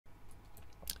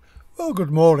Well,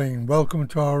 good morning. Welcome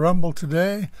to our ramble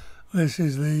today. This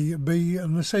is the B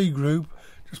and the C group,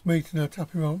 just meeting at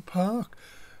Happy Mount Park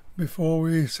before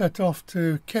we set off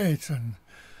to Caton.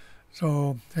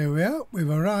 So here we are.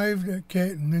 We've arrived at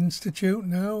Caton Institute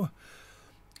now.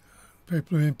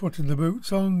 People have been putting the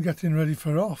boots on, getting ready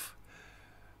for off.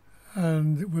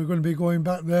 And we're going to be going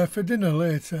back there for dinner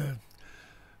later.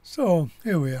 So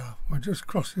here we are. We're just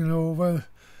crossing over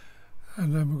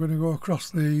and then we're going to go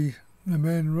across the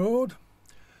main road,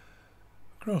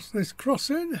 across this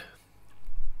crossing,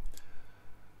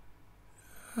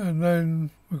 and then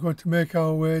we're going to make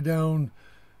our way down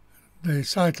the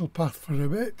cycle path for a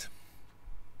bit,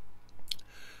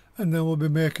 and then we'll be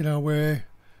making our way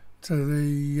to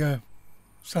the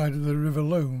side of the River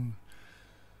Loon.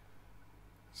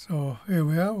 So here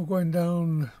we are, we're going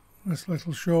down this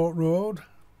little short road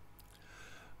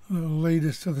that will lead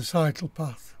us to the cycle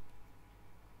path.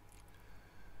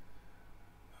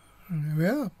 And here we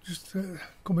are, just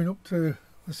coming up to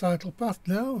the cycle path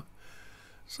now.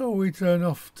 So we turn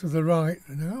off to the right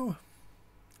now.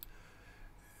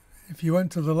 If you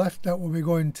went to the left, that will be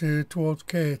going towards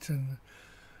Caton,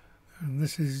 and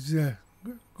this is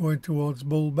going towards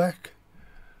Bullbeck,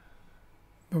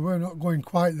 but we're not going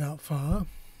quite that far.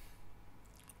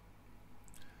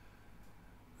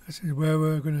 This is where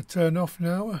we're going to turn off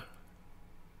now.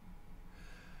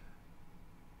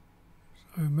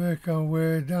 We make our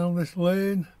way down this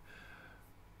lane,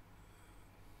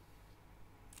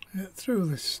 through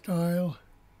this stile,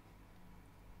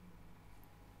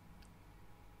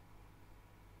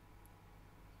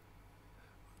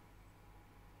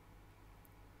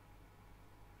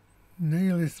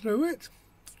 nearly through it.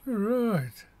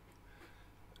 Right,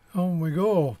 on we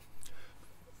go.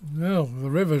 Now the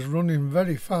river's running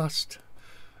very fast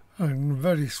and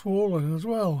very swollen as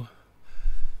well.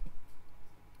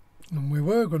 And we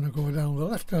were going to go down the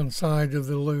left-hand side of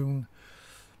the loon,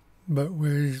 but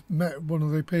we met one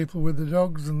of the people with the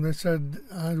dogs and they said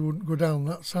I wouldn't go down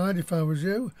that side if I was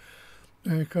you,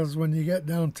 because when you get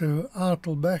down to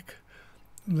Artelbeck,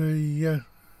 the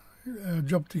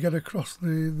job to get across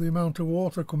the amount of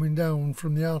water coming down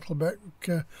from the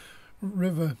Artelbeck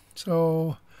river.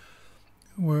 So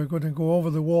we're going to go over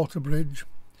the water bridge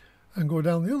and go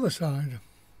down the other side.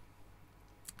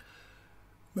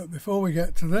 But before we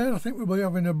get to there, I think we'll be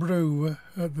having a brew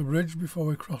at the bridge before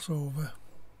we cross over.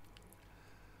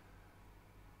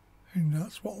 And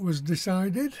that's what was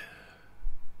decided.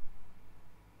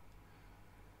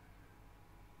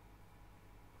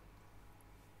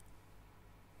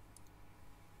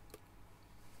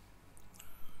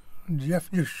 And Jeff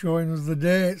just showing us the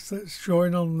dates that's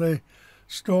showing on the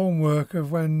stonework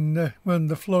of when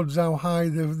the floods, how high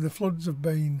the floods have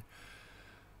been.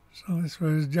 So this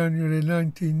was January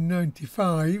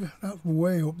 1995, that's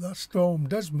way up, that's Storm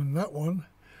Desmond, that one.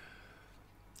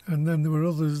 And then there were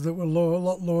others that were a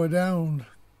lot lower down,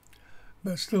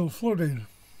 but still flooding.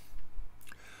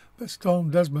 But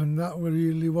Storm Desmond, that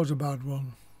really was a bad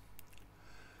one.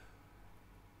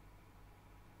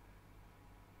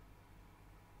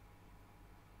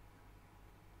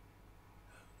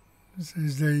 This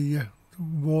is the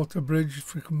water bridge,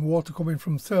 water coming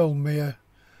from Thirlmere.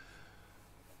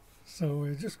 So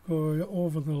we just go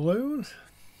over the loon.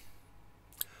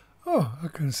 Oh, I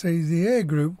can see the A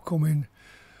group coming,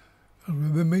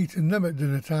 and we'll be meeting them at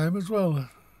dinner time as well.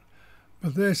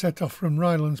 But they set off from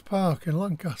Rylands Park in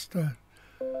Lancaster,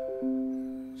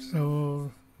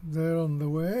 so they're on the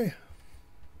way.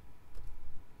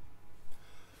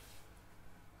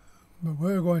 But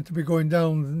we're going to be going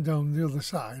down the other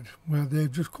side where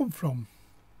they've just come from.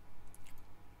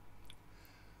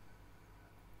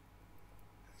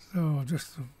 So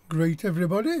just greet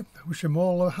everybody, wish them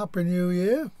all a happy new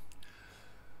year.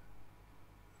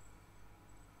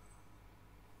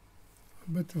 A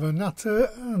bit of a natter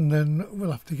and then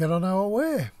we'll have to get on our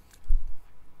way.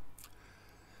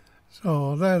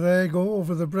 So there they go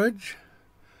over the bridge.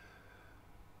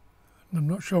 I'm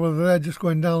not sure whether they're just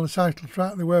going down the cycle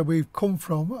track where we've come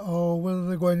from or whether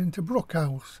they're going into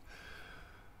Brookhouse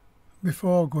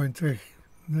before going to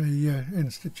the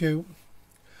Institute.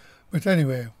 But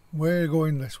anyway, we're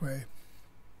going this way.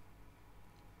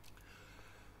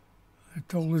 They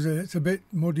told us that it's a bit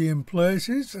muddy in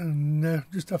places and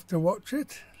just have to watch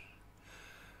it.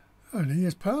 And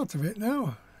here's part of it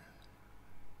now.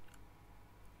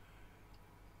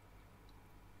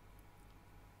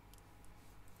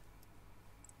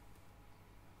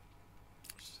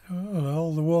 So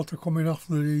all the water coming off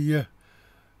the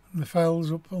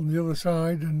fells up on the other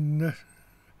side and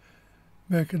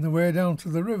making the way down to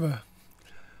the river.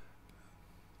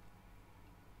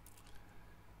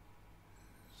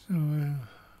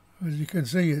 So As you can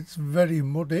see, it's very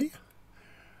muddy.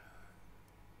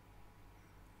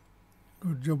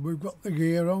 Good job we've got the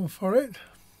gear on for it.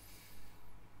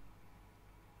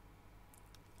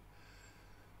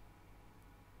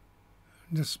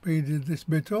 Just speeded this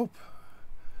bit up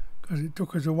because it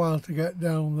took us a while to get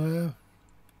down there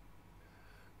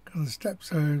because the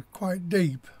steps are quite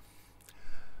deep.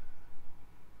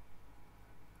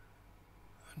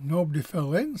 And nobody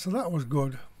fell in, so that was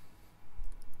good.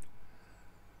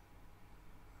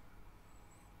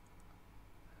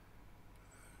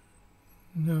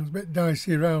 No, it's a bit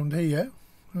dicey around here.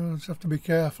 I'll just have to be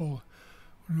careful.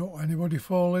 We don't want anybody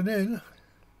falling in.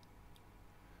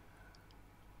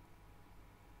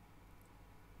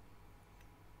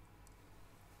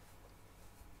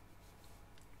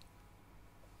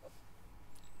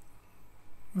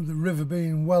 With the river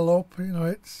being well up, you know,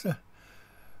 it's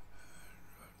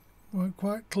we're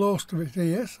quite close to it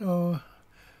here, so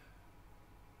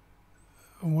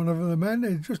and one of the men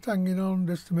is just hanging on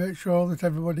just to make sure that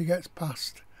everybody gets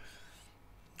past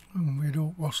and we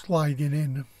don't go sliding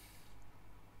in.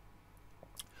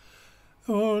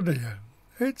 Oh dear,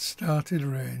 it started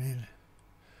raining.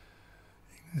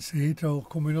 You can see it all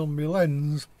coming on my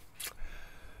lens.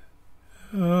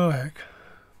 Oh heck.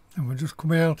 And we're just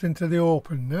coming out into the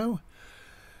open now.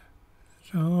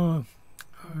 So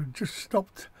I just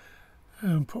stopped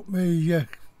and put my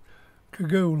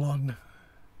cagoule on,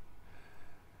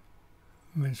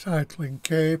 my cycling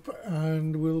cape,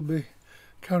 and we'll be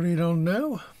carrying on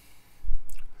now.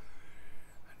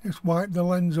 Just wipe the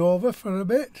lens over for a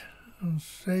bit and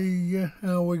see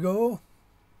how we go.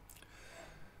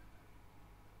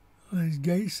 These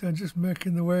geese are just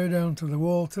making their way down to the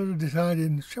water,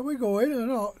 deciding, shall we go in or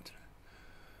not?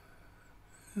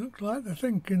 It looks like they're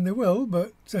thinking they will,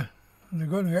 but they're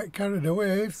going to get carried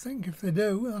away. I think if they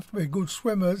do, they'll have to be good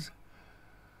swimmers.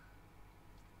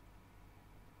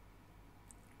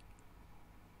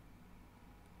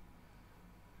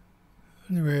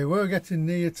 Anyway, we're getting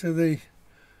near to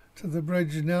the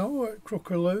bridge now at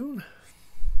Crookaloon.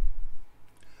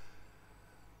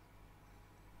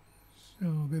 So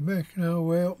we'll be making our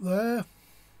way up there.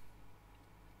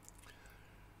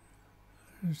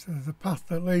 There's the path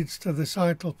that leads to the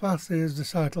cycle path. Here's the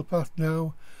cycle path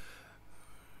now.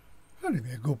 That'd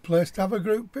be a good place to have a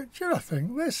group picture, I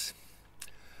think, this.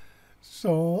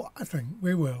 So I think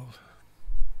we will.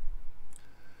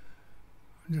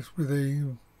 Just with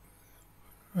the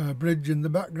bridge in the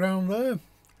background there.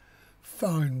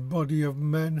 Fine body of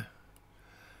men.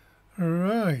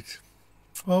 Right,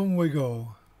 on we go.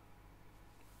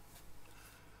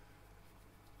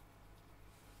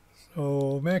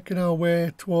 So making our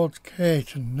way towards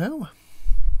Caton now.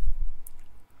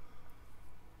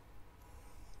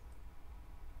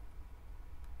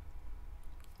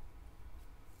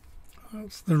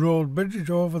 That's the road bridge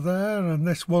over there, and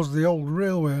this was the old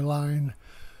railway line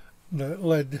that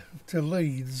led to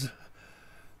Leeds.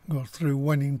 Goes through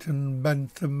Wennington,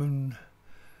 Bentham and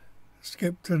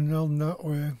Skipton on that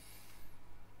way.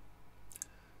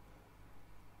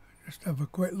 Just have a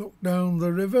quick look down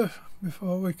the river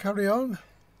before we carry on.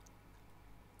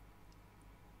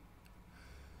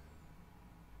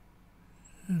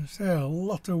 You see a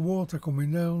lot of water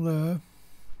coming down there.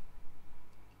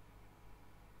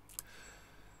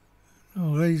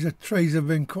 Oh, these trees have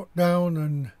been cut down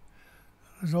and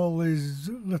there's all these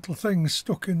little things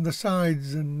stuck in the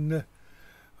sides, and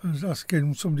I was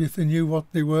asking somebody if they knew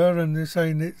what they were, and they're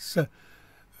saying it's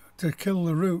to kill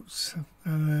the roots.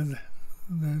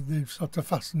 They've sort of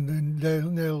fastened in,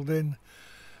 nailed in,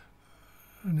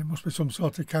 and it must be some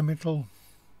sort of chemical.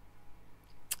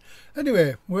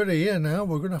 Anyway, we're here now.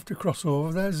 We're going to have to cross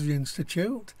over. There's the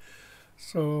institute,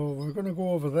 so we're going to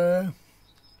go over there,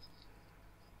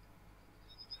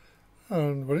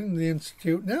 and we're in the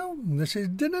institute now, and this is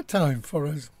dinner time for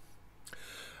us,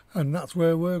 and that's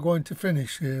where we're going to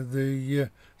finish here. The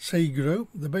C group,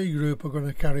 the B group are going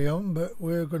to carry on, but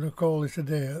we're going to call it a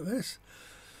day at this.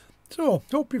 So,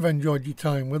 hope you've enjoyed your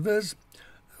time with us.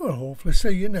 We'll hopefully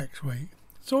see you next week.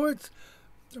 So it's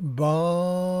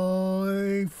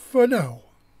bye for now.